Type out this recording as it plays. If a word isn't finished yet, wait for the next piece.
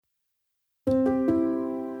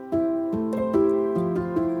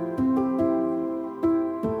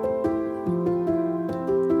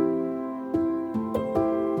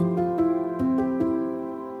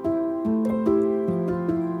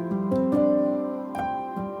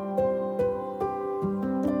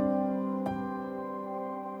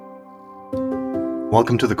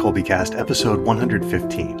Welcome to the Colbycast, episode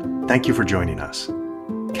 115. Thank you for joining us.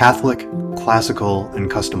 Catholic, classical, and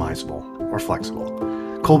customizable, or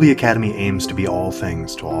flexible, Colby Academy aims to be all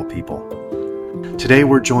things to all people. Today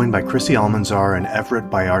we're joined by Chrissy Almanzar and Everett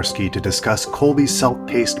Byarski to discuss Colby's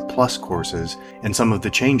Self-Paced Plus courses and some of the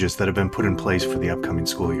changes that have been put in place for the upcoming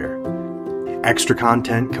school year. Extra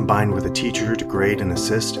content combined with a teacher to grade and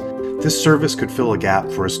assist, this service could fill a gap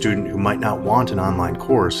for a student who might not want an online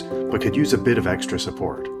course, but could use a bit of extra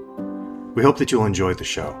support. We hope that you'll enjoy the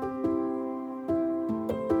show.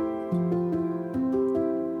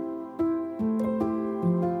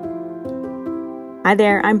 Hi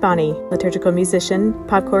there, I'm Bonnie, liturgical musician,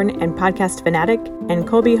 popcorn and podcast fanatic, and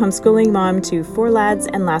Colby homeschooling mom to 4 lads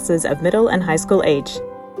and lasses of middle and high school age.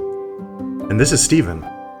 And this is Stephen,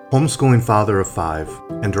 homeschooling father of 5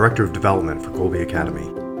 and director of development for Colby Academy.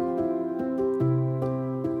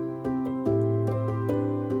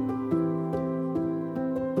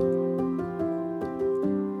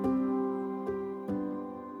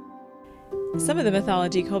 Some of the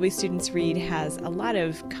mythology Colby students read has a lot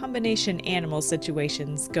of combination animal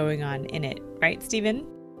situations going on in it, right, Stephen?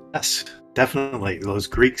 Yes, definitely. Those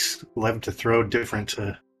Greeks love to throw different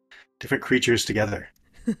creatures together.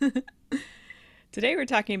 Today we're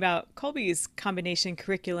talking about Colby's combination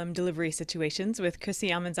curriculum delivery situations with Chrissy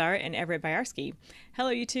Almanzar and Everett Byarski.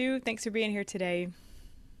 Hello, you two. Thanks for being here today.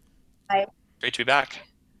 Hi. Great to be back.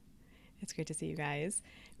 It's great to see you guys.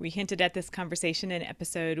 We hinted at this conversation in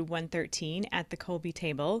episode 113 at the Colby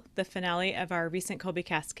Table, the finale of our recent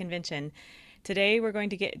Colbycast convention. Today, we're going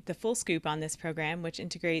to get the full scoop on this program, which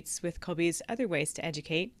integrates with Colby's other ways to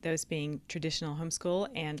educate, those being traditional homeschool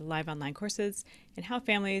and live online courses, and how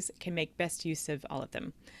families can make best use of all of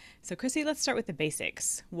them. So, Chrissy, let's start with the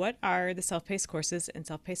basics. What are the Self-Paced courses and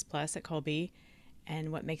Self-Paced Plus at Colby,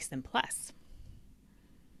 and what makes them plus?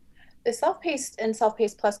 The Self-Paced and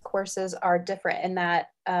Self-Paced Plus courses are different in that,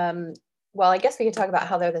 I guess we could talk about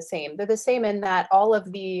how they're the same. They're the same in that all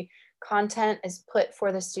of the content is put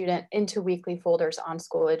for the student into weekly folders on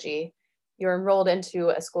Schoology. You're enrolled into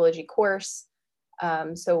a Schoology course.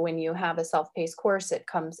 So when you have a self-paced course, it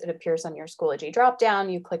appears on your Schoology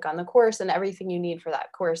dropdown. You click on the course and everything you need for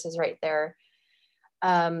that course is right there.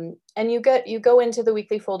 And you go into the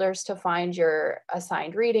weekly folders to find your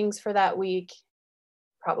assigned readings for that week.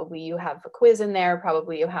 Probably you have a quiz in there.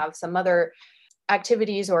 Probably you have some other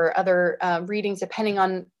activities or other readings, depending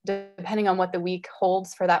on what the week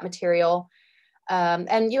holds for that material.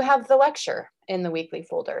 And you have the lecture in the weekly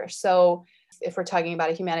folder. So if we're talking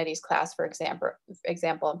about a humanities class, for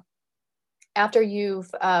example, after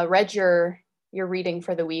you've read your reading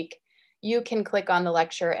for the week, you can click on the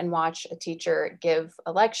lecture and watch a teacher give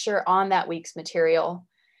a lecture on that week's material.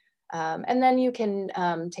 And then you can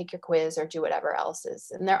take your quiz or do whatever else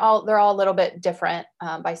is. And they're all a little bit different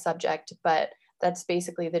by subject, but that's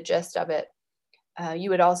basically the gist of it. You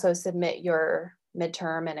would also submit your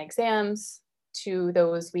midterm and exams to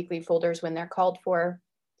those weekly folders when they're called for.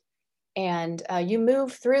 And you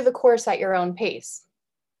move through the course at your own pace.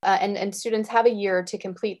 And students have a year to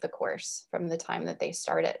complete the course from the time that they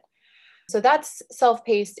start it. So that's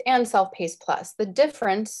Self-Paced and Self-Paced Plus. The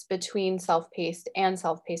difference between Self-Paced and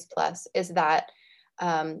Self-Paced Plus is that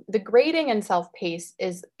the grading in Self-Paced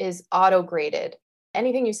is auto-graded.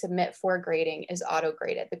 Anything you submit for grading is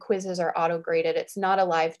auto-graded. The quizzes are auto-graded. It's not a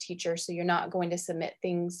live teacher, so you're not going to submit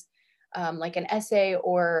things like an essay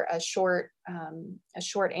or a short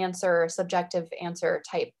answer, subjective answer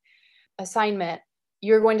type assignment.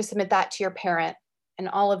 You're going to submit that to your parent. And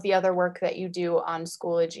all of the other work that you do on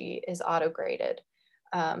Schoology is auto-graded.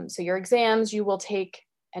 So your exams you will take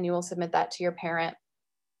and you will submit that to your parent.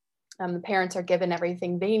 The parents are given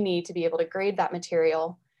everything they need to be able to grade that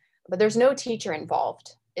material, but there's no teacher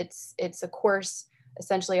involved. It's a course,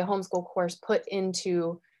 essentially a homeschool course put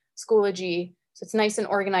into Schoology. So it's nice and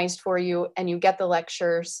organized for you and you get the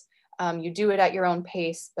lectures. You do it at your own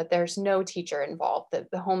pace, but there's no teacher involved. The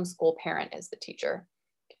homeschool parent is the teacher.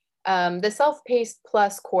 The Self-Paced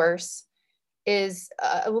Plus course is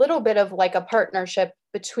a little bit of like a partnership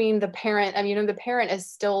between the parent. The parent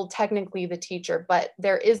is still technically the teacher, but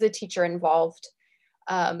there is a teacher involved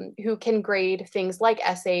who can grade things like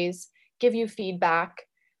essays, give you feedback,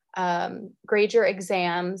 grade your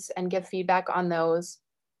exams and give feedback on those.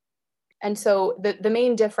 And so the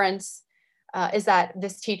main difference is that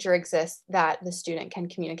this teacher exists that the student can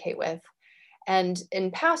communicate with. And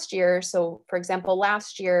in past years, so for example,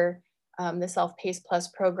 last year, the Self-Paced Plus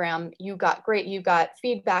program, you got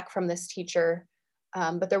feedback from this teacher,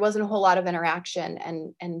 but there wasn't a whole lot of interaction.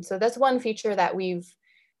 And so that's one feature that we've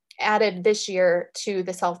added this year to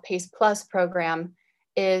the Self-Paced Plus program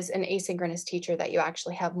is an asynchronous teacher that you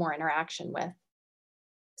actually have more interaction with.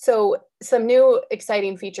 So some new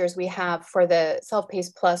exciting features we have for the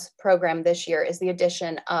Self-Paced Plus program this year is the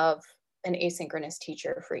addition of an asynchronous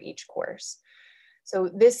teacher for each course. So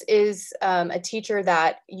this is a teacher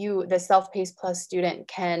that the Self-Paced Plus student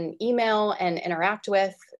can email and interact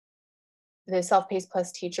with. The Self-Paced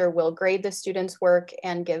Plus teacher will grade the student's work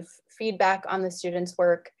and give feedback on the student's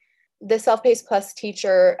work. The Self-Paced Plus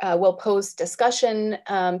teacher will post discussion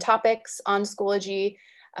topics on Schoology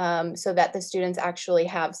so that the students actually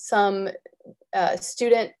have some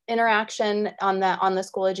student interaction on the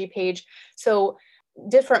Schoology page. So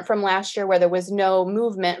different from last year where there was no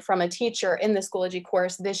movement from a teacher in the Schoology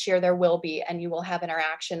course, this year there will be, and you will have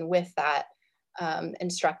interaction with that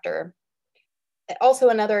instructor. Also,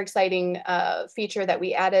 another exciting feature that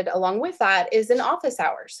we added along with that is an office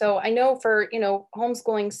hour. So I know for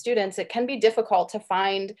homeschooling students, it can be difficult to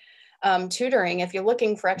find tutoring if you're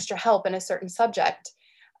looking for extra help in a certain subject,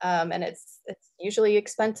 and it's usually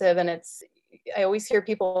expensive, and I always hear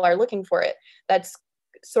people are looking for it. That's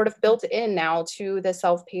sort of built in now to the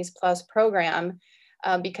Self-Paced Plus program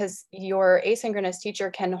because your asynchronous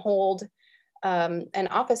teacher can hold an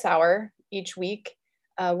office hour each week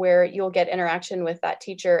where you'll get interaction with that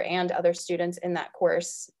teacher and other students in that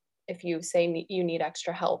course if you say you need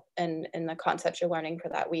extra help in the concepts you're learning for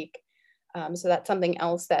that week. So that's something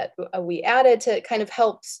else that we added to kind of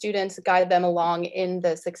help students, guide them along in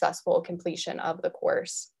the successful completion of the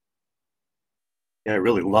course. Yeah, I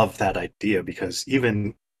really love that idea because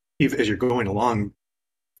even as you're going along,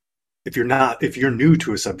 if you're new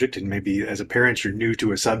to a subject, and maybe as a parent you're new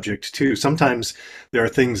to a subject too, sometimes there are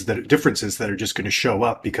differences that are just going to show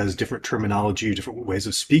up because different terminology, different ways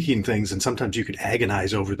of speaking things, and sometimes you can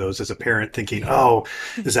agonize over those as a parent, thinking, "Oh,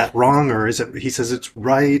 is that wrong?" or "Is it? He says it's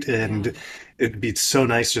right." And it'd be so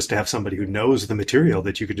nice just to have somebody who knows the material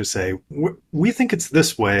that you could just say, "We think it's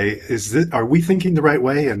this way. Are we thinking the right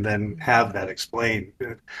way?" And then have that explained.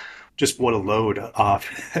 Just what a load off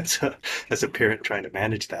as a parent trying to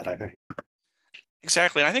manage that, I think.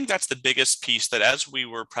 Exactly. And I think that's the biggest piece that as we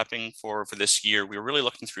were prepping for this year, we were really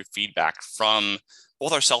looking through feedback from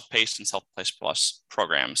both our Self-Paced and Self-Paced Plus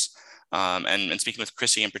programs. And speaking with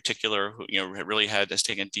Chrissy in particular, who really has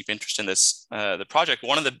taken a deep interest in this the project,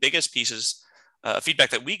 one of the biggest pieces feedback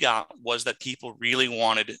that we got was that people really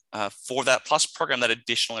wanted for that Plus program that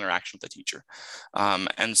additional interaction with the teacher,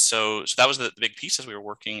 and so that was the big piece as we were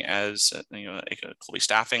working as Colby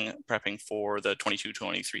staffing prepping for the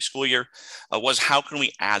 22-23 school year was how can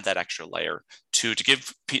we add that extra layer to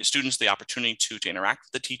give students the opportunity to interact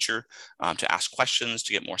with the teacher, to ask questions,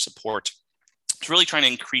 to get more support. It's really trying to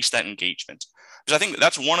increase that engagement, because I think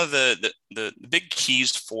that's one of the big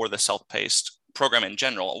keys for the self-paced program in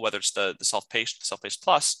general, whether it's the self-paced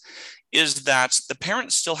plus, is that the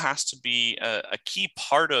parent still has to be a key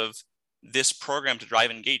part of this program to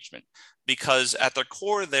drive engagement, because at their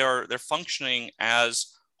core they're functioning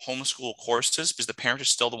as homeschool courses, because the parent is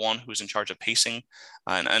still the one who's in charge of pacing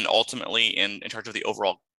and ultimately in charge of the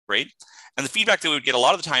overall grade. And the feedback that we would get a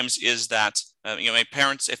lot of the times is that if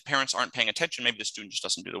parents aren't paying attention, maybe the student just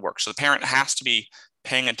doesn't do the work. So the parent has to be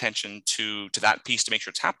paying attention to that piece to make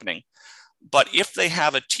sure it's happening. But if they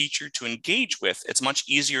have a teacher to engage with, it's much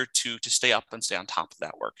easier to stay up and stay on top of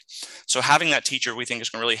that work. So having that teacher, we think, is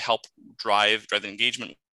going to really help drive the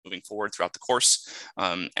engagement moving forward throughout the course,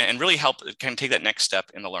 and really help kind of take that next step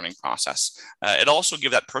in the learning process. It also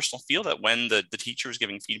give that personal feel that when the teacher is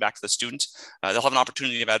giving feedback to the student, they'll have an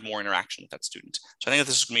opportunity to have more interaction with that student. So I think that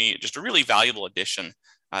this is going to be just a really valuable addition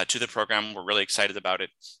to the program. We're really excited about it.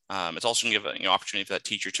 It's also going to give an opportunity for that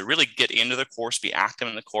teacher to really get into the course, be active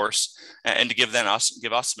in the course, and to give us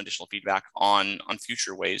some additional feedback on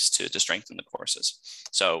future ways to strengthen the courses.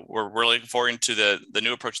 So we're really looking forward to the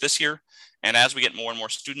new approach this year. And as we get more and more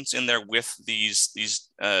students in there with these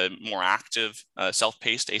more active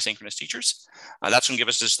self-paced asynchronous teachers, that's going to give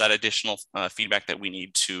us just that additional feedback that we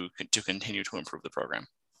need to continue to improve the program.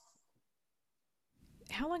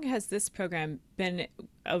 How long has this program been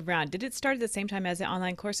around? Did it start at the same time as the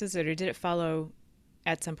online courses, or did it follow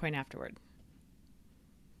at some point afterward?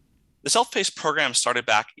 The self-paced program started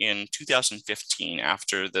back in 2015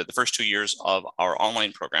 after the first 2 years of our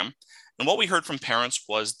online program. And what we heard from parents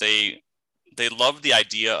was they loved the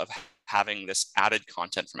idea of having this added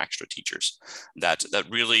content from extra teachers that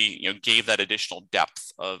really gave that additional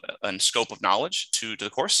depth and scope of knowledge to the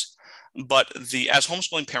course. But as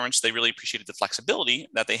homeschooling parents, they really appreciated the flexibility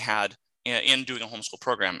that they had in doing a homeschool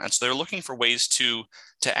program. And so they're looking for ways to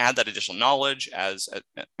add that additional knowledge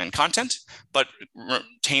and content, but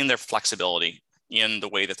retain their flexibility in the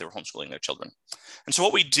way that they were homeschooling their children. And so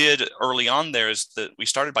what we did early on there is that we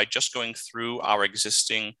started by just going through our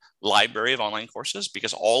existing library of online courses,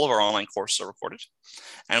 because all of our online courses are recorded.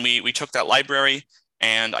 And we took that library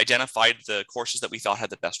and identified the courses that we thought had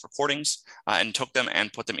the best recordings, and took them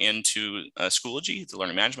and put them into Schoology, the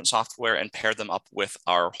learning management software, and paired them up with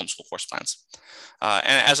our homeschool course plans.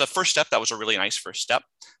 And as a first step, that was a really nice first step.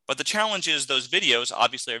 But the challenge is those videos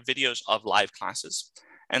obviously are videos of live classes.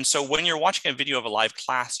 And so when you're watching a video of a live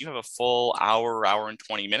class, you have a full hour and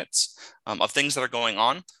 20 minutes of things that are going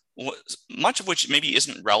on, much of which maybe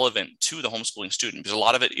isn't relevant to the homeschooling student, because a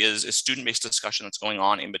lot of it is a student-based discussion that's going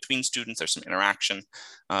on in between students. There's some interaction,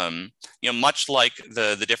 much like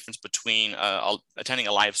the difference between attending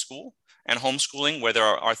a live school and homeschooling, where there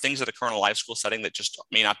are things that occur in a live school setting that just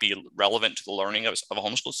may not be relevant to the learning of a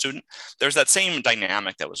homeschool student. There's that same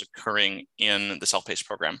dynamic that was occurring in the self-paced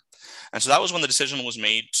program. And so that was when the decision was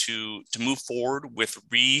made to move forward with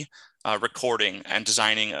recording and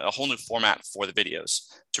designing a whole new format for the videos,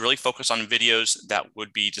 to really focus on videos that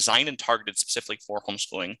would be designed and targeted specifically for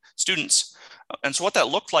homeschooling students. And so what that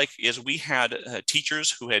looked like is we had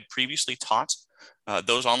teachers who had previously taught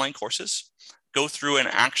those online courses go through and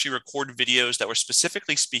actually record videos that were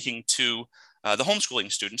specifically speaking to the homeschooling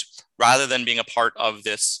student, rather than being a part of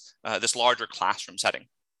this larger classroom setting.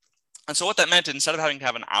 And so what that meant, instead of having to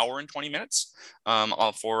have an hour and 20 minutes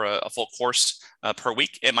for a full course per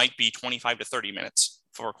week, it might be 25 to 30 minutes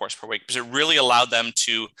for a course per week, because it really allowed them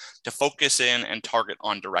to focus in and target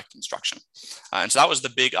on direct instruction. And so that was the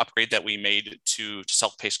big upgrade that we made to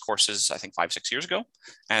self-paced courses, I think 5-6 years ago.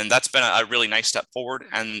 And that's been a really nice step forward,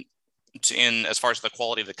 and in as far as the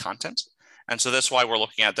quality of the content. And so that's why we're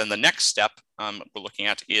looking at then the next step we're looking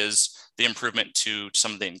at is the improvement to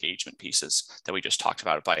some of the engagement pieces that we just talked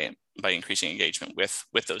about by increasing engagement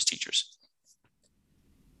with those teachers.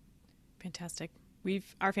 Fantastic.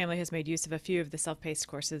 Our family has made use of a few of the self-paced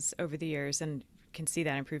courses over the years and can see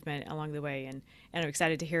that improvement along the way. And I'm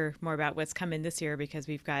excited to hear more about what's coming this year, because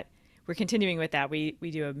we're continuing with that. We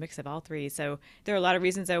do a mix of all three. So there are a lot of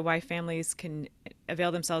reasons, though, why families can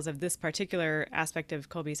avail themselves of this particular aspect of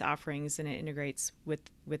Kolbe's offerings, and it integrates with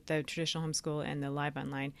the traditional homeschool and the live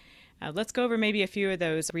online. Let's go over maybe a few of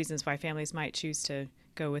those reasons why families might choose to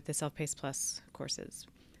go with the Self-Paced Plus courses.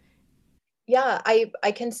 Yeah,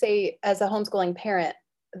 I can say, as a homeschooling parent,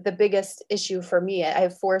 the biggest issue for me, I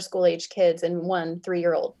have 4 school-age kids and 1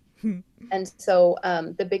 3-year-old. And so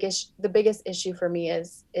the biggest issue for me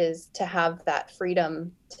is to have that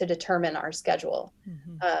freedom to determine our schedule.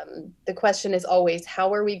 Mm-hmm. The question is always,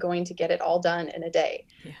 how are we going to get it all done in a day?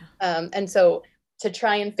 Yeah. And so to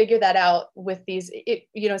try and figure that out with these,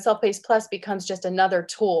 Self-Paced Plus becomes just another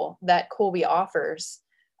tool that Kolbe offers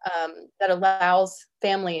that allows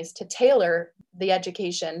families to tailor the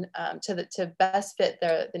education to best fit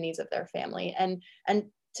the needs of their family, and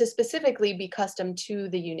to specifically be custom to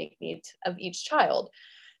the unique needs of each child.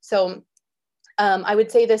 So I would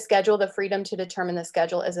say the freedom to determine the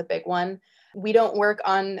schedule is a big one. We don't work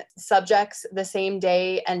on subjects the same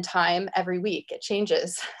day and time every week. It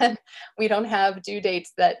changes. We don't have due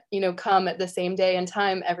dates that, come at the same day and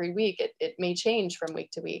time every week. It may change from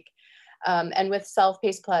week to week. And with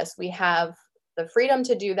Self-Paced Plus, we have the freedom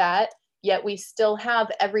to do that, yet we still have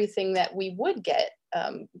everything that we would get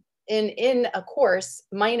in a course,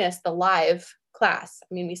 minus the live class.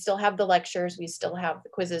 I mean, we still have the lectures, we still have the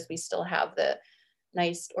quizzes, we still have the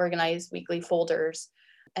nice organized weekly folders.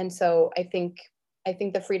 And so I think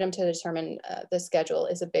the freedom to determine the schedule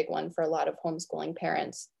is a big one for a lot of homeschooling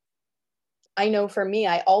parents. I know for me,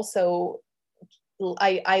 I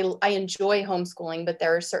enjoy homeschooling, but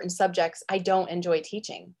there are certain subjects I don't enjoy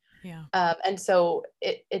teaching. Yeah. And so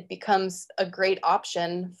it becomes a great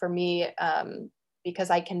option for me,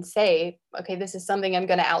 because I can say, okay, this is something I'm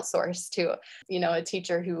going to outsource to, a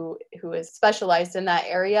teacher who is specialized in that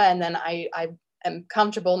area. And then I am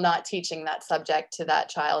comfortable not teaching that subject to that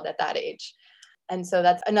child at that age. And so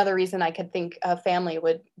that's another reason I could think a family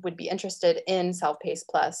would be interested in Self-Paced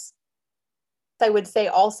Plus. I would say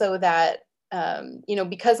also that,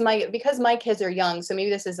 because my kids are young, so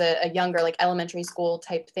maybe this is a younger, like elementary school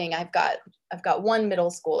type thing. I've got one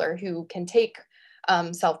middle schooler who can take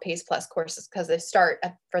Self-Paced Plus courses, because they start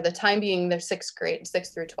for the time being, they're 6th grade, 6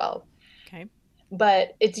 through 12. Okay.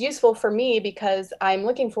 But it's useful for me because I'm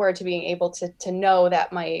looking forward to being able to know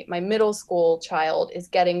that my middle school child is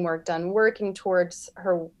getting work done, working towards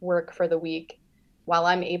her work for the week, while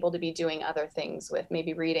I'm able to be doing other things, with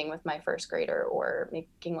maybe reading with my 1st grader or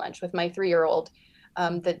making lunch with my 3-year-old.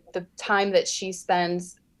 The time that she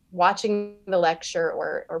spends watching the lecture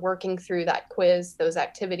or working through that quiz, those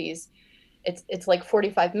activities, it's like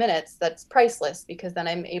 45 minutes that's priceless, because then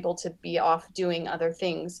I'm able to be off doing other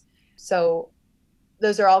things. So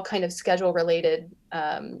those are all kind of schedule related.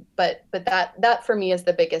 But that for me is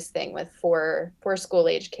the biggest thing with four school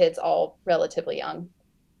age kids, all relatively young.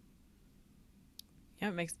 Yeah,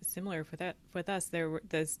 it makes it similar for that with us. The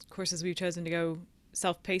courses we've chosen to go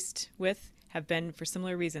self-paced with have been for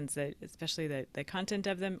similar reasons, that especially the content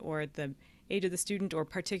of them or the age of the student or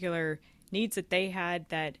particular needs that they had,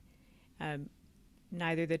 that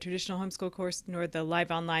neither the traditional homeschool course nor the live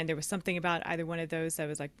online, there was something about either one of those that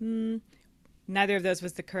was like, neither of those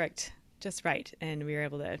was the correct, just right. And we were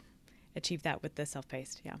able to achieve that with the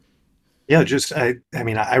self-paced. Yeah. Yeah, just I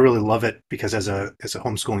mean, I really love it because as a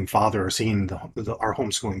homeschooling father, or seeing our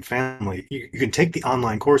homeschooling family, you can take the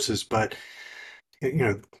online courses, but you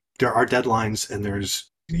know there are deadlines, and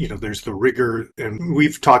there's the rigor, and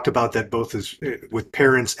we've talked about that both as with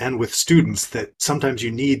parents and with students, that sometimes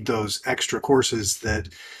you need those extra courses that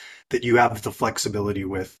you have the flexibility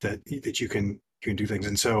with, that you can do things.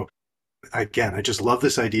 And so again, I just love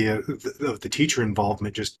this idea of the teacher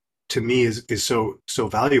involvement. Just to me is so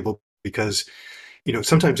valuable, because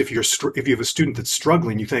sometimes if you have a student that's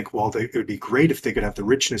struggling, you think, well, it would be great if they could have the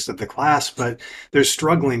richness of the class, but they're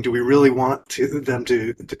struggling. Do we really want them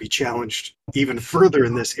to be challenged even further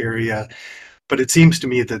in this area? But it seems to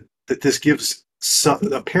me that this gives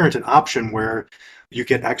a parent an option where you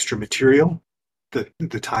get extra material.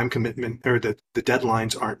 The time commitment, or the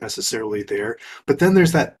deadlines aren't necessarily there, but then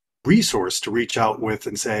there's that resource to reach out with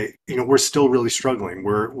and say, we're still really struggling.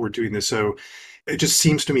 We're doing this. So it just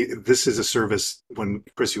seems to me this is a service. When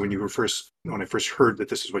Chrissy, when I first heard that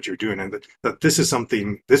this is what you're doing, and that this is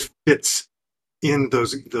something, this fits in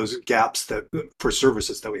those gaps that for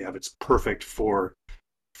services that we have. It's perfect for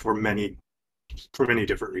many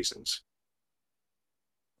different reasons.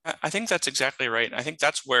 I think that's exactly right. I think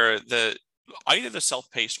that's where either the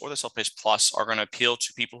self-paced or the self-paced plus are going to appeal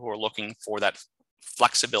to people who are looking for that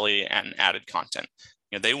flexibility and added content.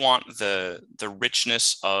 They want the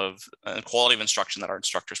richness of quality of instruction that our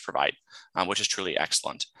instructors provide, which is truly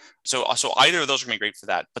excellent. So either of those are going to be great for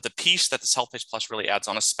that. But the piece that the self-paced plus really adds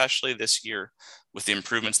on, especially this year with the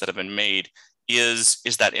improvements that have been made, is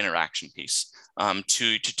that interaction piece.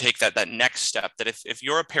 To take that next step, that if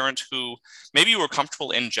you're a parent who maybe you were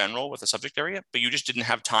comfortable in general with a subject area, but you just didn't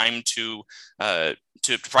have time to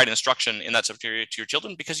provide instruction in that subject area to your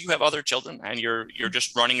children because you have other children and you're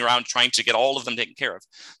just running around trying to get all of them taken care of.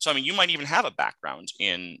 So I mean, you might even have a background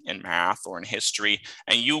in math or in history,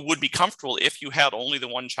 and you would be comfortable if you had only the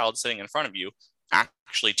one child sitting in front of you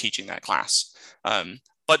actually teaching that class.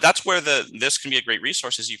 But that's where this can be a great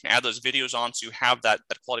resource, is you can add those videos on so you have that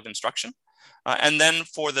quality of instruction. And then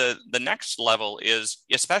for the next level is,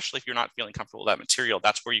 especially if you're not feeling comfortable with that material,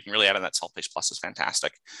 that's where you can really add in that self-paced plus is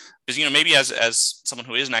fantastic. Because, maybe as someone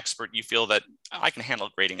who is an expert, you feel that I can handle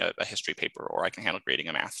grading a history paper, or I can handle grading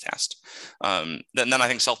a math test. Then I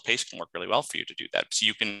think self-paced can work really well for you to do that. So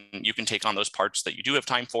you can take on those parts that you do have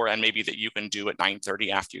time for, and maybe that you can do at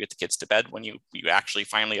 9:30 after you get the kids to bed, when you actually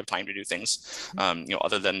finally have time to do things,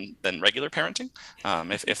 other than regular parenting,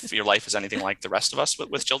 if your life is anything like the rest of us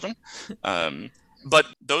with children. But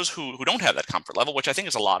those who don't have that comfort level, which I think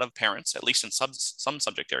is a lot of parents, at least in some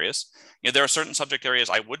subject areas, there are certain subject areas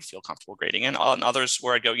I would feel comfortable grading in, and others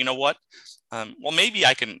where I'd go, what? Well, maybe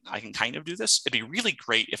I can kind of do this. It'd be really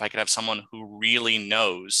great if I could have someone who really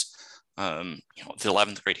knows the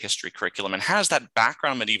 11th grade history curriculum and has that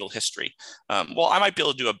background in medieval history. Well, I might be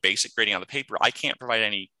able to do a basic grading on the paper. I can't provide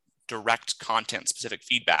any direct content specific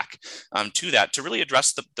feedback to that, to really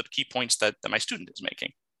address the key points that my student is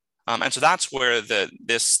making. And so that's where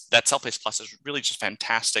that self-paced plus is really just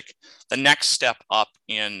fantastic. The next step up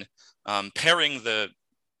in pairing the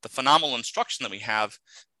phenomenal instruction that we have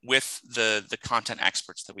with the content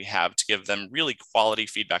experts that we have, to give them really quality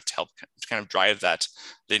feedback to help to kind of drive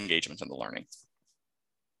the engagement and the learning.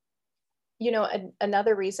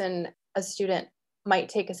 Another reason a student might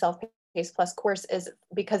take a self-paced plus course is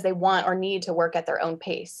because they want or need to work at their own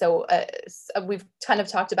pace. So we've kind of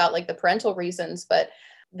talked about like the parental reasons, but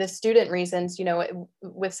the student reasons,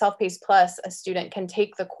 with self-paced plus, a student can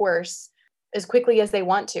take the course as quickly as they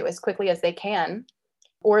want to, as quickly as they can,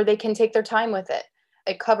 or they can take their time with it.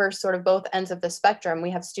 It covers sort of both ends of the spectrum.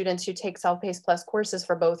 We have students who take self-paced plus courses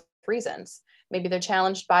for both reasons. Maybe they're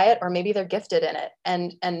challenged by it, or maybe they're gifted in it,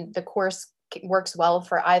 and the course works well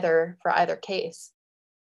for either case.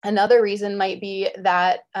 Another reason might be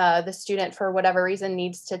that the student, for whatever reason,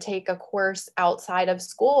 needs to take a course outside of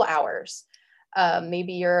school hours.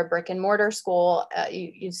 Maybe you're a brick and mortar school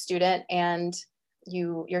you student, and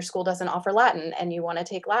your school doesn't offer Latin and you want to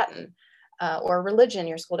take Latin. or religion.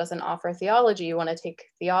 Your school doesn't offer theology. You want to take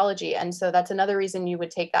theology. And so that's another reason you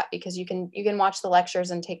would take that, because you can watch the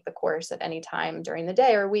lectures and take the course at any time during the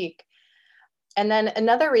day or week. And then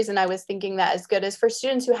another reason I was thinking that is good is for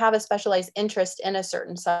students who have a specialized interest in a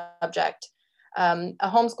certain subject. A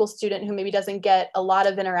homeschool student who maybe doesn't get a lot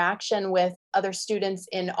of interaction with other students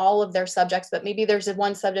in all of their subjects, but maybe there's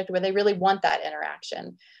one subject where they really want that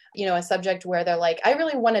interaction. A subject where they're like, I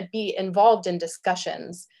really want to be involved in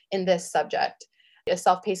discussions in this subject. A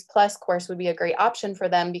Self-Paced Plus course would be a great option for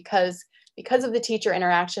them because of the teacher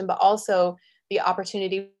interaction, but also the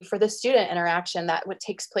opportunity for the student interaction that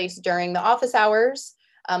takes place during the office hours,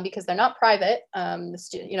 because they're not private.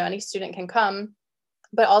 Any student can come,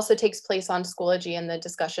 but also takes place on Schoology and the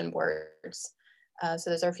discussion boards. So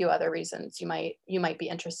those are a few other reasons you might be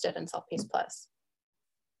interested in Self-Paced Plus.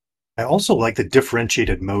 I also like the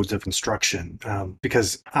differentiated modes of instruction,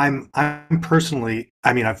 because I'm personally,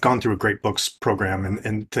 I've gone through a Great Books program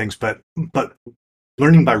and things, but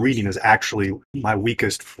learning by reading is actually my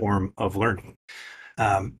weakest form of learning.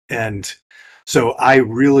 And so I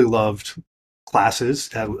really loved classes.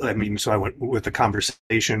 So I went with the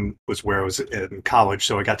conversation was where I was in college.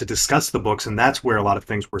 So I got to discuss the books, and that's where a lot of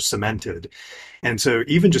things were cemented. And so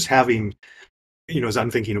even just having, as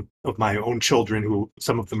I'm thinking of my own children, who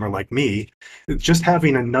some of them are like me, just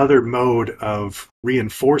having another mode of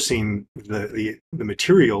reinforcing the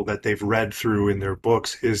material that they've read through in their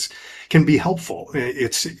books can be helpful.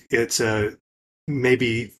 It's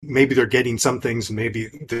maybe they're getting some things, maybe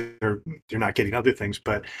they're not getting other things,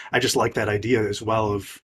 but I just like that idea as well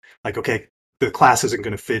of like, okay, the class isn't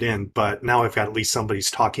going to fit in, but now I've got at least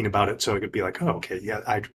somebody's talking about it, so I could be like, oh, okay, yeah,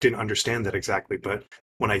 I didn't understand that exactly, but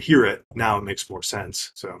when I hear it now, it makes more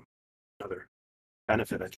sense. So another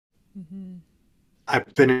benefit. Mm-hmm.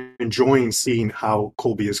 I've been enjoying seeing how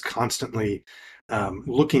Kolbe is constantly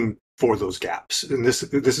looking for those gaps, and this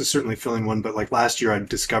is certainly filling one. But like last year, I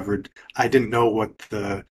discovered I didn't know what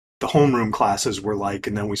the homeroom classes were like,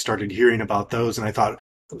 and then we started hearing about those, and I thought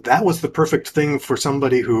that was the perfect thing for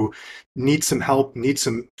somebody who needs some help, needs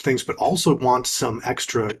some things, but also wants some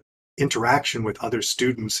extra interaction with other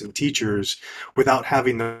students and teachers without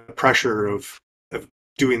having the pressure of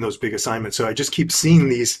doing those big assignments. So I just keep seeing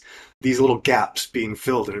these little gaps being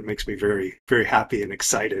filled, and it makes me very, very happy and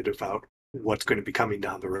excited about what's going to be coming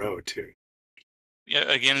down the road too. Yeah,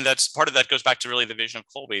 again, that's part of that goes back to really the vision of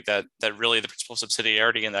Kolbe, that really the principle of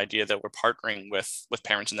subsidiarity and the idea that we're partnering with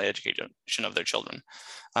parents in the education of their children.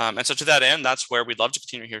 And so to that end, that's where we'd love to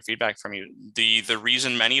continue to hear feedback from you. The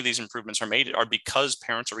reason many of these improvements are made are because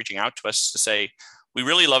parents are reaching out to us to say, we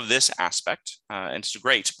really love this aspect, and it's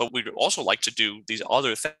great, but we'd also like to do these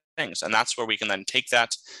other things. And that's where we can then take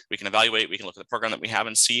that, we can evaluate, we can look at the program that we have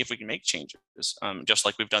and see if we can make changes, just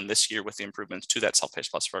like we've done this year with the improvements to that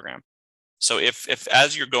Self-Paced Plus program. So if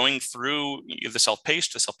as you're going through the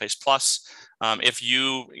Self-Paced, the Self-Paced Plus, if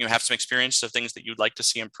you have some experience of things that you'd like to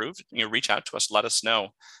see improved, reach out to us, let us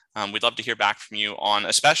know. We'd love to hear back from you on,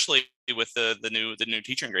 especially with the new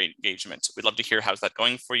teacher engagement. We'd love to hear how's that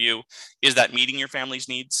going for you. Is that meeting your family's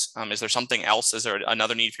needs? Is there something else? Is there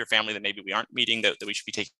another need for your family that maybe we aren't meeting that we should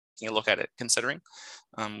be taking a look at it, considering?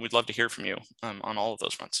 We'd love to hear from you on all of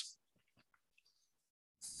those fronts.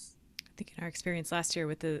 I think in our experience last year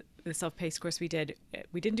with the self-paced course we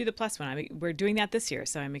didn't do the plus one. We're doing that this year,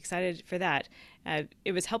 so I'm excited for that.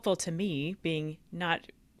 It was helpful to me, being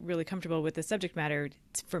not really comfortable with the subject matter,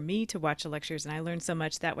 for me to watch the lectures, and I learned so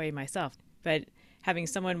much that way myself. But having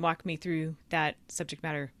someone walk me through that subject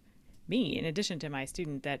matter, me, in addition to my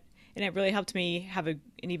student, and it really helped me have an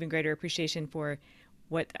even greater appreciation for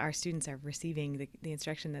what our students are receiving, the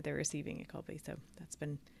instruction that they're receiving at Kolbe. So that's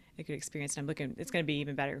been a good experience, and it's going to be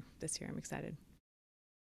even better this year. I'm excited.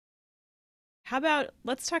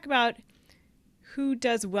 Let's talk about who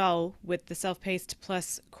does well with the Self-Paced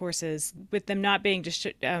Plus courses, with them not being just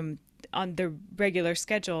on the regular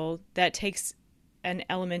schedule. That takes an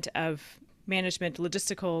element of management,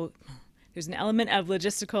 there's an element of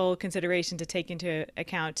logistical consideration to take into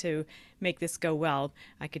account to make this go well.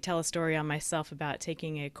 I could tell a story on myself about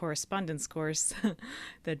taking a correspondence course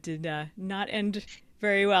that did not end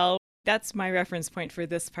very well. That's my reference point for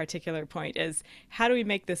this particular point, is how do we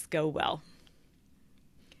make this go well?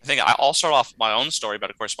 I think I'll start off my own story about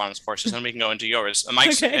a correspondence course, and then we can go into yours.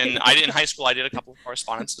 Mike's, okay. And in high school, I did a couple of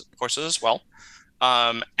correspondence courses as well.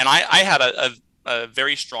 And I had a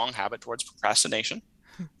very strong habit towards procrastination.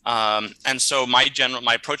 And so my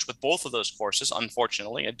approach with both of those courses,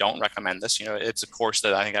 unfortunately, I don't recommend this. It's a course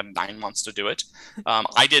that I think I had 9 months to do it.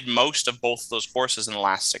 I did most of both of those courses in the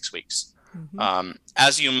last 6 weeks. Mm-hmm.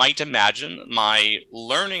 As you might imagine, my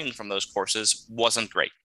learning from those courses wasn't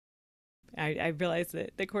great. I realized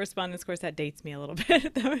that the correspondence course, that dates me a little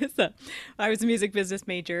bit. I was a music business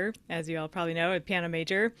major, as you all probably know, a piano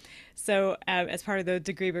major. So as part of the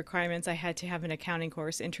degree requirements, I had to have an accounting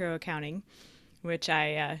course, intro accounting, which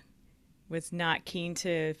I was not keen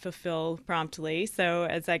to fulfill promptly. So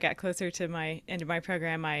as I got closer to my end of my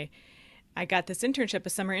program, I got this internship, a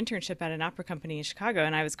summer internship at an opera company in Chicago,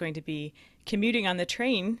 and I was going to be commuting on the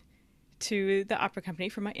train to the opera company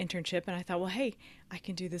for my internship. And I thought, well, hey, I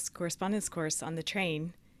can do this correspondence course on the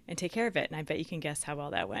train and take care of it. And I bet you can guess how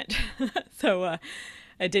well that went. So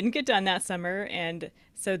I didn't get done that summer. And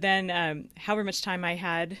so then however much time I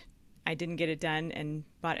had, I didn't get it done and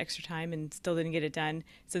bought extra time and still didn't get it done.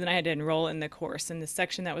 So then I had to enroll in the course. And the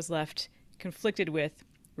section that was left conflicted with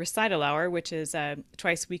recital hour, which is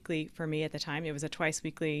twice weekly for me at the time. It was a twice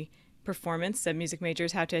weekly performance that music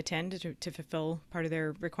majors have to attend to fulfill part of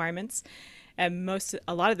their requirements. And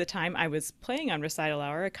a lot of the time I was playing on recital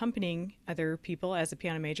hour, accompanying other people as a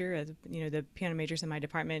piano major. As you know, the piano majors in my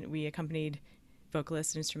department, we accompanied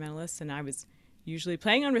vocalists and instrumentalists, and I was usually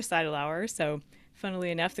playing on recital hour. So funnily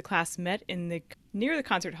enough, the class met near the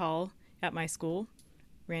concert hall at my school,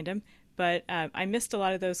 random. But I missed a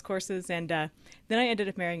lot of those courses, and then I ended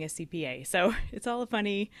up marrying a CPA. So it's all it's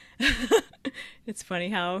funny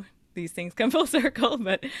how these things come full circle.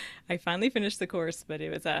 But I finally finished the course, but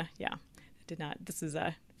it was this is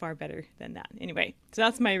far better than that. Anyway, so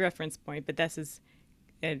that's my reference point, but this is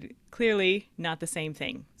clearly not the same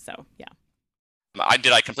thing. So yeah. I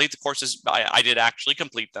complete the courses? I did actually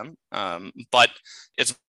complete them, but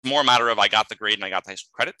it's more a matter of I got the grade and I got the high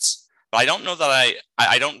school credits. But I don't know that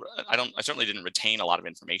I certainly didn't retain a lot of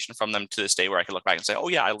information from them to this day where I could look back and say, oh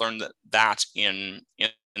yeah, I learned that in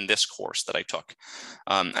this course that I took.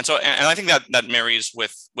 And I think that marries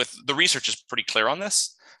with the research is pretty clear on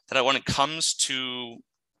this, that when it comes to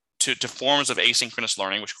forms of asynchronous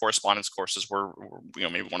learning, which correspondence courses were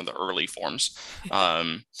maybe one of the early forms,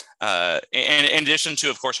 and in addition to,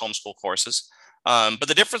 of course, homeschool courses. But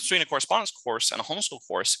the difference between a correspondence course and a homeschool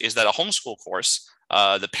course is that a homeschool course,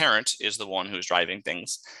 the parent is the one who's driving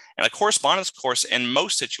things. And a correspondence course, in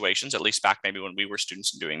most situations, at least back maybe when we were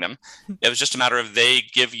students and doing them, it was just a matter of they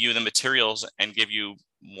give you the materials and give you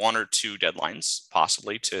one or two deadlines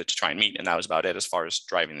possibly to try and meet. And that was about it as far as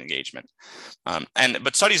driving the engagement.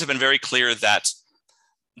 But studies have been very clear that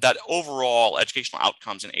overall educational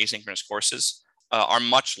outcomes in asynchronous courses are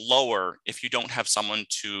much lower if you don't have someone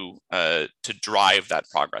to drive that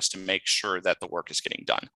progress, to make sure that the work is getting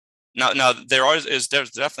done. Now there's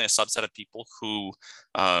definitely a subset of people who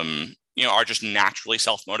are just naturally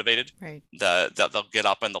self-motivated. Right. They'll get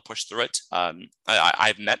up and they'll push through it.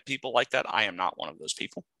 I've met people like that. I am not one of those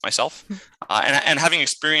people myself. And having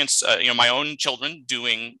experienced my own children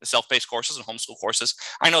doing self-paced courses and homeschool courses,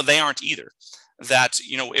 I know they aren't either. That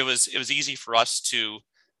it was easy for us to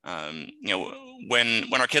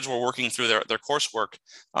when our kids were working through their coursework,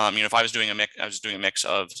 if I was doing a mix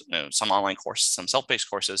of some online courses, some self-paced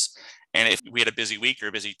courses, and if we had a busy week or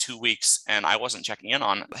a busy 2 weeks and I wasn't checking in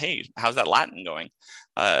on, hey, how's that Latin going?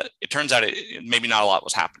 It turns out maybe not a lot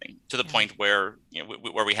was happening, to the point where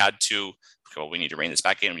where we had to, we need to rein this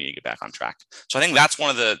back in, we need to get back on track. So I think that's one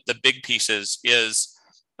of the big pieces is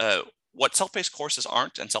what self-paced courses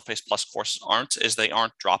aren't, and self-paced plus courses aren't, is they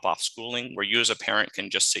aren't drop-off schooling where you as a parent can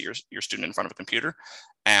just sit your student in front of a computer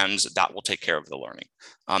and that will take care of the learning.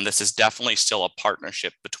 This is definitely still a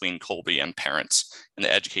partnership between Kolbe and parents in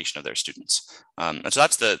the education of their students. And so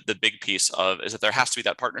that's the big piece is that there has to be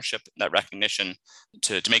that partnership, that recognition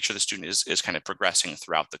to make sure the student is kind of progressing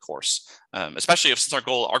throughout the course. Especially since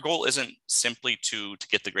our goal isn't simply to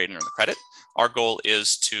get the grade and earn the credit. Our goal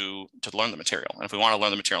is to learn the material. And if we want to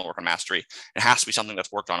learn the material and work on mastery, it has to be something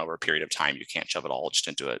that's worked on over a period of time. You can't shove it all just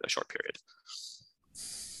into a short period.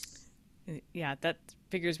 Yeah, that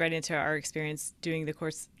figures right into our experience doing the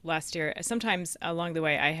course last year. Sometimes along the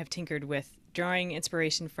way, I have tinkered with drawing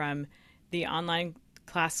inspiration from the online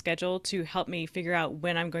class schedule to help me figure out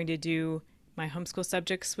when I'm going to do my homeschool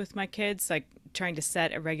subjects with my kids, like trying to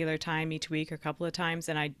set a regular time each week or a couple of times.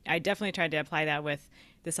 And I definitely tried to apply that with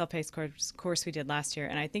the self-paced course we did last year.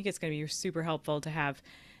 And I think it's going to be super helpful to have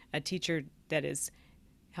a teacher that is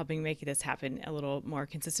helping make this happen a little more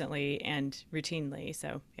consistently and routinely.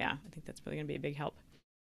 So yeah, I think that's really going to be a big help.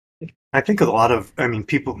 I think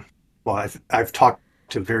people, I've talked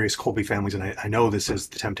to various Kolbe families, and I know this is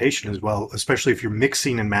the temptation as well, especially if you're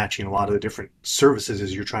mixing and matching a lot of the different services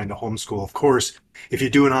as you're trying to homeschool. Of course, if you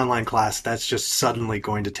do an online class, that's just suddenly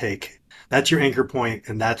going to that's your anchor point,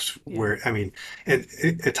 and that's where, and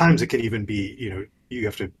at times it can even be, you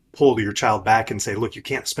have to pull your child back and say, look, you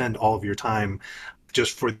can't spend all of your time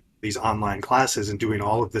just for these online classes and doing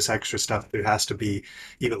all of this extra stuff, there has to be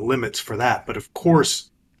even limits for that. But of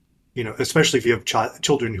course, especially if you have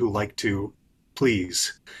children who like to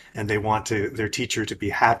please and they want their teacher to be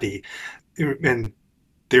happy, and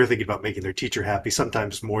they're thinking about making their teacher happy,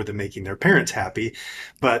 sometimes more than making their parents happy.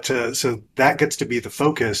 But so that gets to be the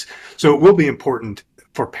focus. So it will be important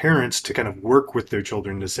for parents to kind of work with their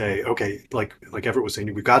children to say, okay, like Everett was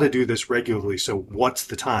saying, we've got to do this regularly. So what's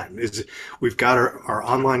the time? We've got our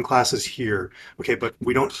online classes here, okay, but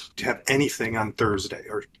we don't have anything on Thursday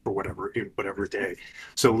or whatever day.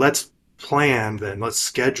 So let's plan then. Let's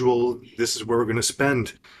schedule. This is where we're going to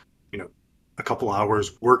spend, a couple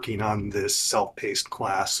hours working on this self-paced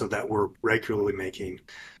class, so that we're regularly making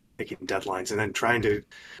deadlines, and then trying to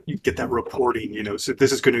get that reporting, so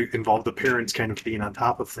this is going to involve the parents kind of being on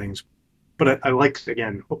top of things. But I like,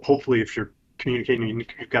 again, hopefully if you're communicating,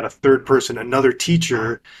 you've got a third person, another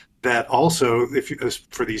teacher, that also,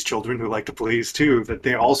 for these children who like to please too, that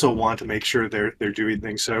they also want to make sure they're doing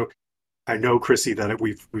things. So I know, Chrissy, that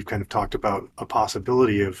we've kind of talked about a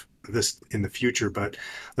possibility of this in the future, but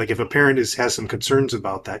like if a parent has some concerns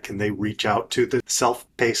about that, can they reach out to the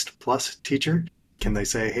Self-Paced Plus teacher? Can they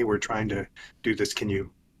say, hey, we're trying to do this, can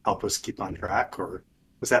you help us keep on track? Or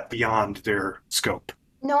is that beyond their scope?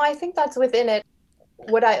 No, I think that's within it.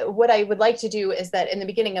 What I would like to do is that in the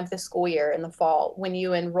beginning of the school year, in the fall, when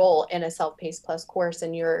you enroll in a Self-Paced Plus course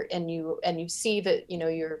and you see that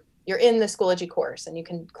you're in the Schoology course and you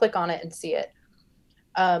can click on it and see it,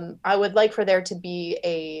 I would like for there to be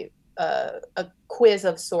a quiz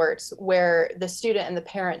of sorts where the student and the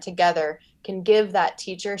parent together can give that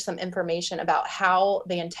teacher some information about how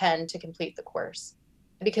they intend to complete the course,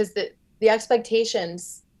 because the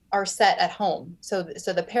expectations are set at home. So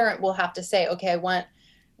the parent will have to say, okay, I want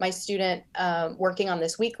my student working on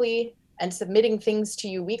this weekly and submitting things to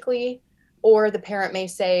you weekly. Or the parent may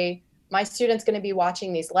say, my student's going to be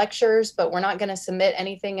watching these lectures, but we're not going to submit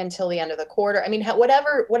anything until the end of the quarter. I mean,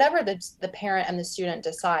 whatever the parent and the student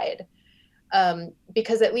decide,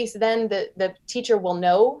 because at least then the teacher will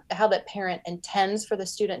know how that parent intends for the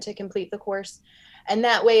student to complete the course. And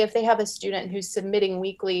that way, if they have a student who's submitting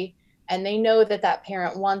weekly and they know that that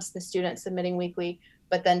parent wants the student submitting weekly,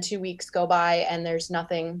 but then 2 weeks go by and there's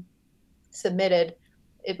nothing submitted,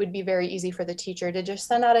 it would be very easy for the teacher to just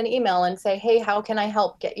send out an email and say, hey, how can I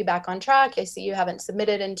help get you back on track? I see you haven't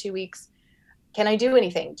submitted in 2 weeks. Can I do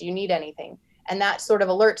anything? Do you need anything? And that sort of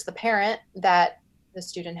alerts the parent that the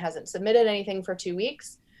student hasn't submitted anything for 2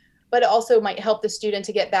 weeks, but it also might help the student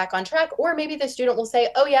to get back on track. Or maybe the student will say,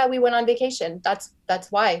 oh yeah, we went on vacation. That's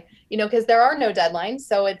why, because there are no deadlines.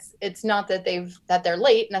 So it's not that they're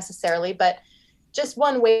late necessarily, but just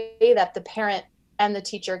one way that the parent and the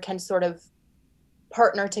teacher can sort of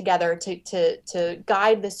partner together to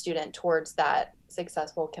guide the student towards that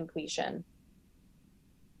successful completion.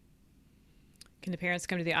 Can the parents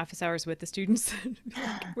come to the office hours with the students?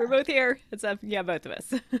 We're both here. It's up. Yeah, both of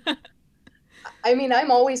us. I mean,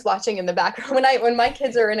 I'm always watching in the background when my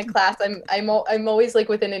kids are in a class. I'm always like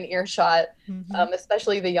within an earshot,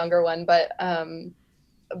 especially the younger one. But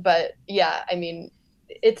yeah, I mean,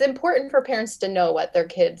 it's important for parents to know what their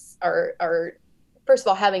kids are first of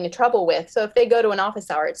all having a trouble with. So if they go to an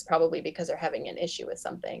office hour, it's probably because they're having an issue with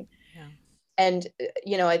something. Yeah. And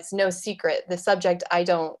it's no secret, the subject I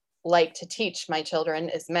don't like to teach my children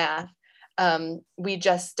is math. We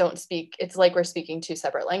just don't speak. It's like we're speaking two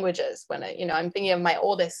separate languages. When I'm thinking of my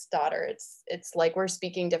oldest daughter, it's like we're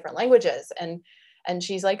speaking different languages, and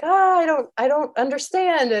she's like, I don't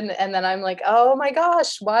understand, and then I'm like, oh my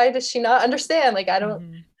gosh, why does she not understand? Like I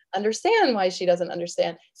don't understand why she doesn't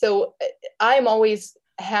understand. So I'm always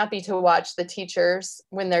happy to watch the teachers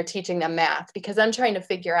when they're teaching them math, because I'm trying to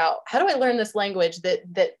figure out, how do I learn this language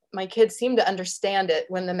that my kids seem to understand it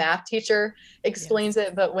when the math teacher explains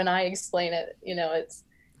it, but when I explain it,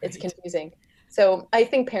 it's confusing. So I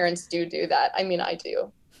think parents do that. I mean, I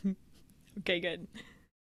do. Okay, good.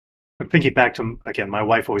 I'm thinking back to, again, my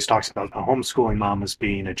wife always talks about a homeschooling mom as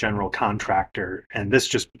being a general contractor, and this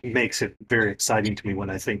just makes it very exciting to me when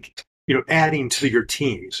I think, adding to your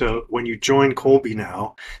team. So when you join Kolbe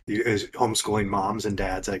now, as homeschooling moms and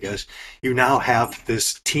dads, I guess, you now have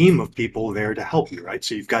this team of people there to help you, right?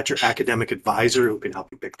 So you've got your academic advisor who can help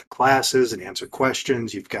you pick the classes and answer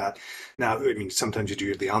questions. You've got now, I mean, sometimes you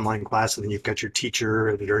do the online class, and then you've got your teacher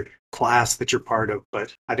and your class that you're part of.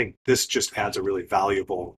 But I think this just adds a really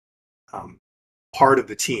valuable part of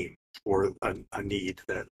the team for a need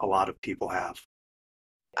that a lot of people have.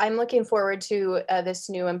 I'm looking forward to this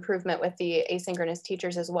new improvement with the asynchronous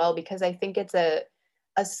teachers as well, because I think it's a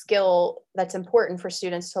skill that's important for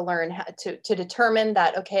students to learn how to determine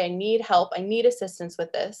that, okay, I need help, I need assistance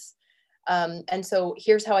with this. And so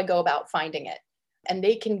here's how I go about finding it. And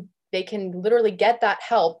they can literally get that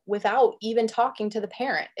help without even talking to the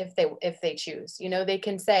parent if they choose. They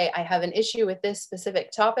can say, I have an issue with this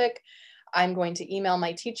specific topic. I'm going to email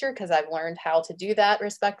my teacher because I've learned how to do that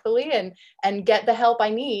respectfully and get the help I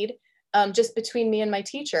need just between me and my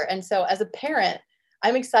teacher. And so as a parent,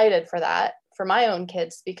 I'm excited for that for my own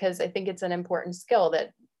kids, because I think it's an important skill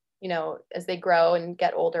that, as they grow and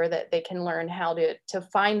get older, that they can learn how to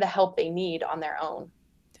find the help they need on their own.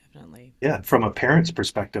 Definitely. Yeah, from a parent's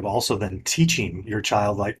perspective, also then teaching your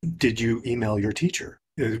child, like, did you email your teacher?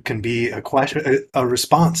 It can be a question, a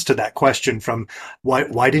response to that question from,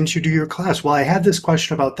 why didn't you do your class? Well, I had this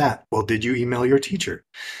question about that. Well, did you email your teacher?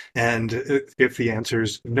 And if the answer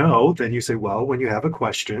is no, then you say, well, when you have a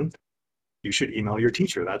question, you should email your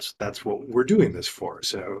teacher. That's what we're doing this for.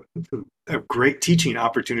 So a great teaching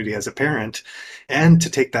opportunity as a parent, and to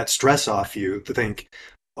take that stress off you, to think,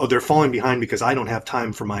 oh, they're falling behind because I don't have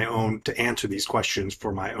time for my own to answer these questions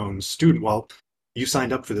for my own student. Well, you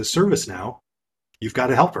signed up for this service now. You've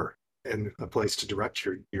got a helper and a place to direct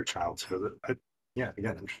your child. So again,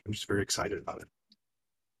 I'm just very excited about it.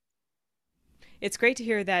 It's great to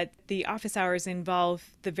hear that the office hours involve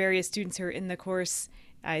the various students who are in the course.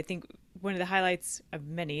 I think one of the highlights of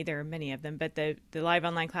many, there are many of them, but the live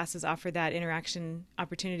online classes offer that interaction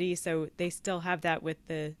opportunity. So they still have that with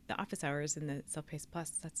the office hours and the Self-Paced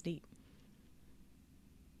Plus. That's neat.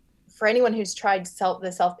 For anyone who's tried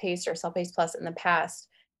the Self-Paced or Self-Paced Plus in the past,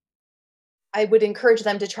 I would encourage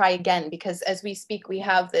them to try again, because as we speak, we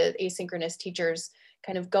have the asynchronous teachers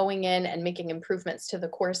kind of going in and making improvements to the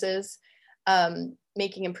courses,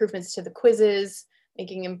 making improvements to the quizzes,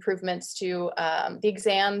 making improvements to the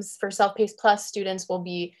exams. For Self-Paced Plus, students will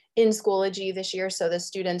be in Schoology this year, so the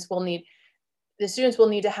students will need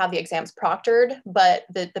to have the exams proctored, but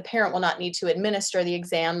the parent will not need to administer the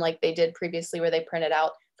exam like they did previously, where they printed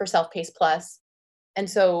out for Self-Paced Plus. And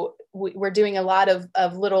so we're doing a lot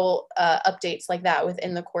of little updates like that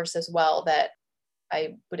within the course as well, that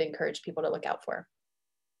I would encourage people to look out for.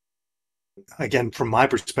 Again, from my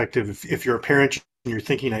perspective, if you're a parent and you're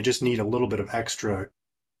thinking, I just need a little bit of extra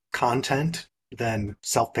content, then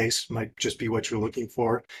Self-Paced might just be what you're looking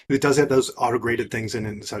for. It does have those auto-graded things in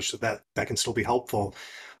it and such, so that can still be helpful.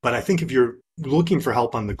 But I think if you're looking for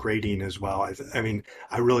help on the grading as well,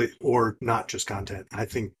 or not just content, I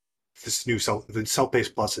think this new the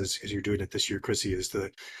Self-Paced Plus, as you're doing it this year, Chrissy, is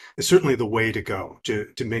certainly the way to go to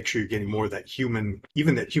make sure you're getting more of that human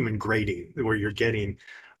grading, where you're getting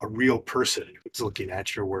a real person who's looking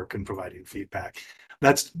at your work and providing feedback.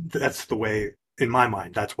 That's the way, in my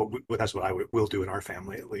mind. That's what I will do in our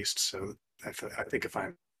family, at least. So I think if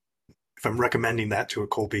I'm recommending that to a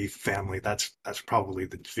Kolbe family, that's probably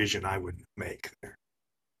the vision I would make there.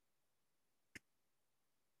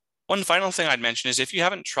 One final thing I'd mention is, if you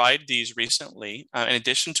haven't tried these recently, in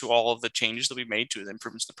addition to all of the changes that we've made to the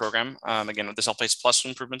improvements to the program, again, with the Self-Paced Plus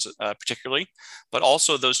improvements particularly, but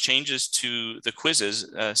also those changes to the quizzes.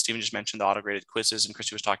 Stephen just mentioned the auto-graded quizzes, and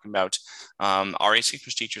Christy was talking about our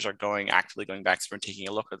asynchronous teachers are actively going back through and taking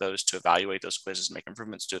a look at those to evaluate those quizzes and make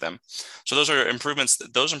improvements to them. So those are improvements.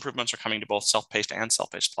 Those improvements are coming to both Self-Paced and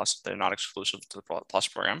Self-Paced Plus. They're not exclusive to the Plus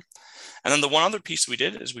program. And then the one other piece we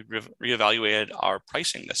did is we reevaluated our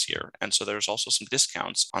pricing this year. And so there's also some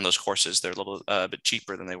discounts on those courses. They're a little bit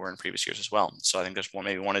cheaper than they were in previous years as well. So I think there's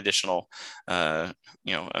maybe one additional, a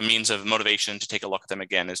means of motivation to take a look at them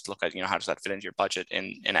again, is to look at, how does that fit into your budget,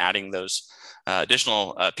 and adding those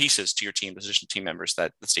additional pieces to your team, those additional team members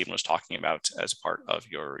that Stephen was talking about as a part of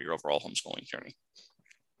your overall homeschooling journey.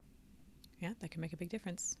 Yeah, that can make a big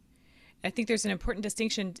difference. I think there's an important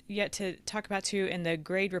distinction yet to talk about too in the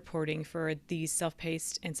grade reporting for these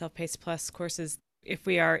Self-Paced and Self-Paced Plus courses. If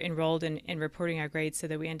we are enrolled in reporting our grades, so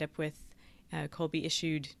that we end up with Kolbe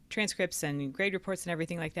issued transcripts and grade reports and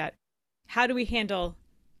everything like that, how do we handle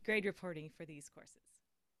grade reporting for these courses?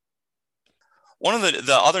 One of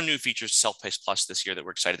the other new features of Self-Paced Plus this year that we're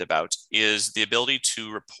excited about is the ability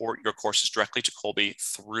to report your courses directly to Kolbe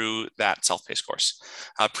through that Self-Paced course.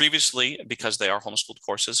 Previously, because they are homeschooled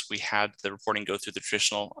courses, we had the reporting go through the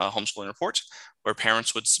traditional homeschooling report, where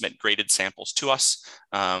parents would submit graded samples to us,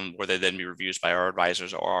 where they then be reviewed by our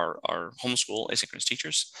advisors or our homeschool asynchronous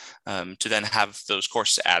teachers, to then have those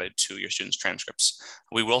courses added to your students' transcripts.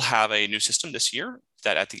 We will have a new system this year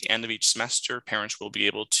that at the end of each semester, parents will be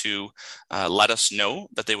able to let us know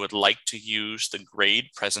that they would like to use the grade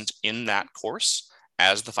present in that course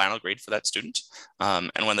as the final grade for that student.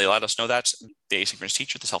 And when they let us know that, the asynchronous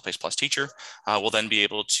teacher, the Self-Paced Plus teacher, will then be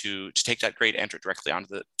able to take that grade, enter it directly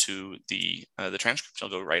onto onto the transcript.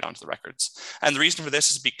 It'll go right onto the records. And the reason for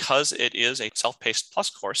this is because it is a self-paced plus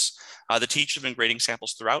course. The teacher has been grading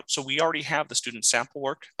samples throughout, so we already have the student sample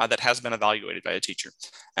work that has been evaluated by a teacher.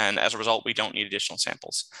 And as a result, we don't need additional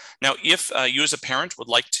samples. Now, if you as a parent would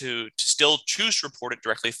like to still choose to report it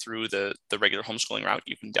directly through the regular homeschooling route,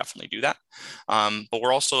 you can definitely do that. But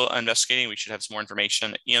we're also investigating, we should have some more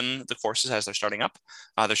information in the courses as they're starting up.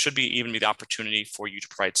 There should even be the opportunity for you to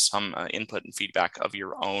provide some input and feedback of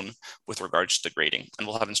your own with regards to the grading. And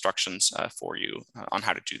we'll have instructions for you on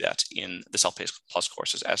how to do that in the Self-Paced Plus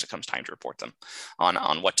courses as it comes time to report them,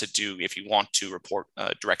 on what to do if you want to report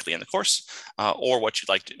directly in the course, or what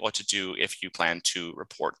to do if you plan to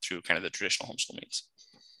report through kind of the traditional homeschool means.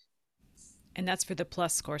 And that's for the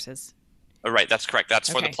plus courses. Right, that's correct. That's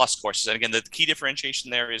for the plus courses. And again, the key differentiation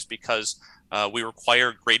there is because we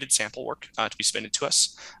require graded sample work to be submitted to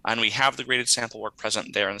us. And we have the graded sample work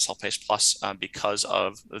present there in the Self-Paced Plus because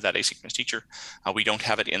of that asynchronous teacher. We don't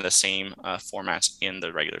have it in the same format in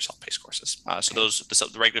the regular self-paced courses. So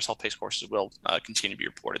the regular self-paced courses will continue to be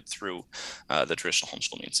reported through the traditional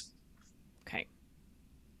homeschool means. Okay.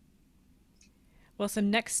 Well, some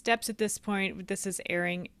next steps at this point, this is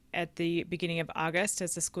airing at the beginning of August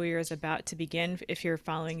as the school year is about to begin, if you're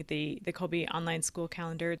following the Kolbe online school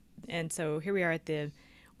calendar. And so here we are at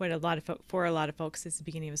for a lot of folks, it's the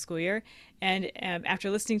beginning of a school year. And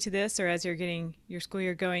after listening to this, or as you're getting your school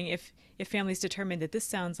year going, if families determine that this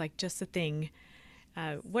sounds like just the thing,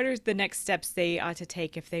 what are the next steps they ought to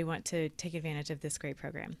take if they want to take advantage of this great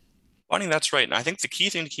program? Bonnie, that's right. And I think the key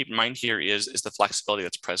thing to keep in mind here is the flexibility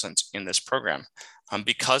that's present in this program.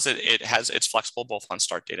 Because it's flexible both on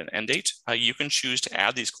start date and end date, you can choose to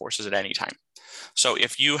add these courses at any time. So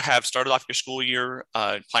if you have started off your school year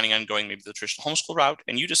planning on going maybe the traditional homeschool route,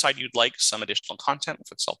 and you decide you'd like some additional content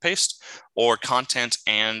with self-paced, or content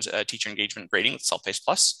and teacher engagement grading with Self-Paced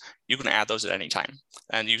Plus, you can add those at any time.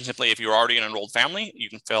 And you can simply, if you're already an enrolled family, you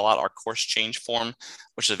can fill out our course change form,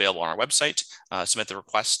 which is available on our website, submit the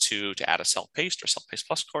request to add a self-paced or Self-Paced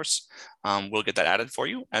Plus course. We'll get that added for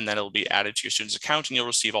you, and then it'll be added to your student's account, and you'll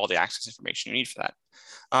receive all the access information you need for that.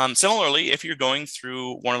 Similarly, if you're going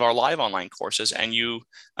through one of our live online courses and you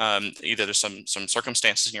either there's some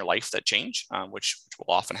circumstances in your life that change, which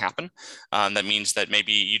will often happen, that means that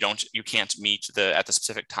maybe you can't meet at the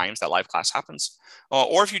specific times that live class happens,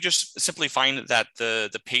 or if you just simply find that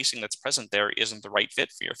the pacing that's present there isn't the right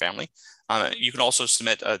fit for your family, you can also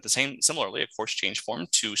submit similarly a course change form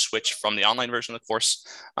to switch from the online version of the course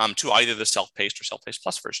to either the self-paced or Self-Paced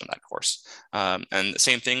Plus version of that course. And the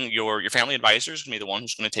same thing, your family advisor is going to be the one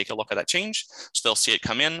who's going to take a look at that change. So they'll see it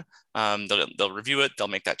come in, they'll review it, they'll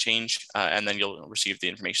make that change, and then you'll receive the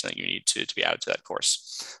information that you need to be added to that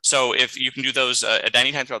course. So if you can do those at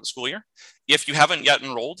any time throughout the school year. If you haven't yet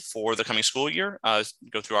enrolled for the coming school year,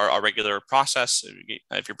 go through our regular process.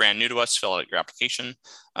 If you're brand new to us, fill out your application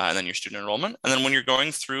and then your student enrollment. And then when you're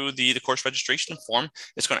going through the course registration form,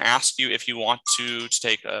 it's going to ask you if you want to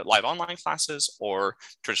take live online classes or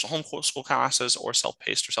traditional homeschool classes or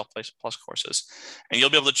self-paced or Self-Paced Plus courses. And you'll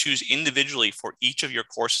be able to choose individually for each of your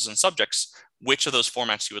courses and subjects which of those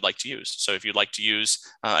formats you would like to use. So if you'd like to use,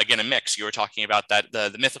 again, a mix, you were talking about that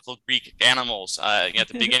the mythical Greek animals at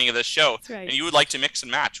the beginning of the show, right. And you would like to mix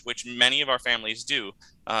and match, which many of our families do.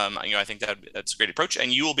 I think that's a great approach,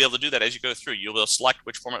 and you will be able to do that as you go through. You'll be able to select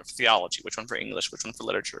which format for theology, which one for English, which one for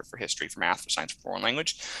literature, for history, for math, for science, for foreign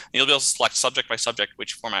language. And you'll be able to select subject by subject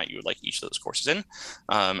which format you would like each of those courses in,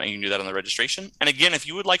 and you can do that on the registration. And again, if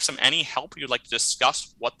you would like any help, you'd like to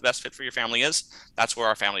discuss what the best fit for your family is, that's where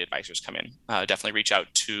our family advisors come in. Definitely reach out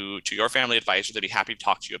to your family advisor. They'd be happy to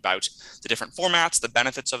talk to you about the different formats, the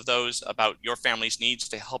benefits of those, about your family's needs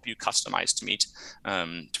to help you customize to meet,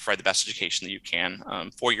 to provide the best education that you can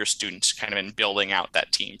for your students, kind of in building out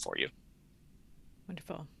that team for you.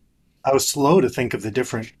 Wonderful. I was slow to think of the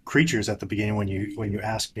different creatures at the beginning when you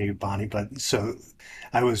asked me, Bonnie, but so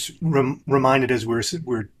I was reminded as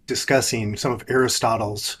we're discussing some of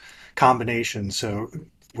Aristotle's combinations. So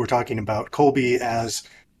we're talking about Kolbe as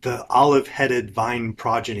the olive-headed vine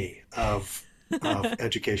progeny of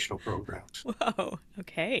educational programs. Whoa,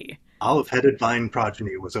 okay. Olive-headed vine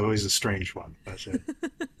progeny was always a strange one.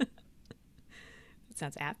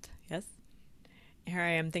 Sounds apt, yes. Here I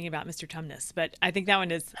am thinking about Mr. Tumnus, but I think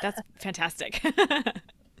that's fantastic.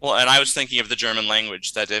 Well, and I was thinking of the German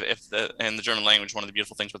language, that in the German language, one of the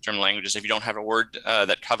beautiful things with German language is if you don't have a word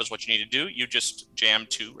that covers what you need to do, you just jam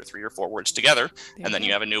 2 or 3 or 4 words together, and then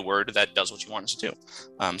you have a new word that does what you want it to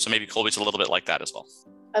do. So maybe Kolbe's a little bit like that as well.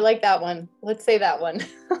 I like that one. Let's say that one.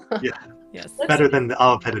 Yeah. Yes. Better than the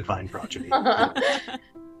olive-headed vine progeny.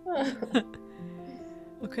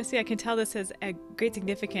 Well, Chrissy, I can tell this has a great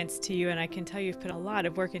significance to you, and I can tell you've put a lot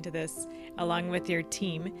of work into this along with your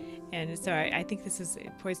team. And so I think this is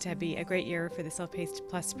poised to be a great year for the Self-Paced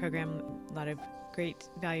Plus program. A lot of great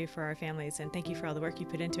value for our families. And thank you for all the work you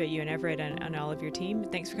put into it, you and Everett, and all of your team.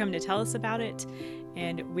 Thanks for coming to tell us about it.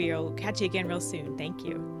 And we'll catch you again real soon. Thank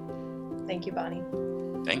you. Thank you, Bonnie.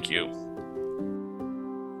 Thank you.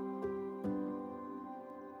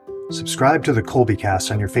 Subscribe to the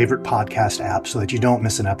Colbycast on your favorite podcast app so that you don't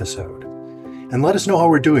miss an episode. And let us know how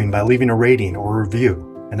we're doing by leaving a rating or a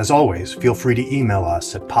review. And as always, feel free to email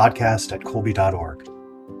us at podcast@colby.org.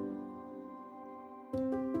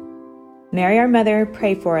 Mary our Mother,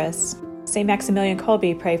 pray for us. St. Maximilian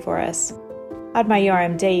Kolbe, pray for us. Ad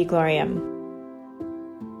Maiorem Dei Gloriam.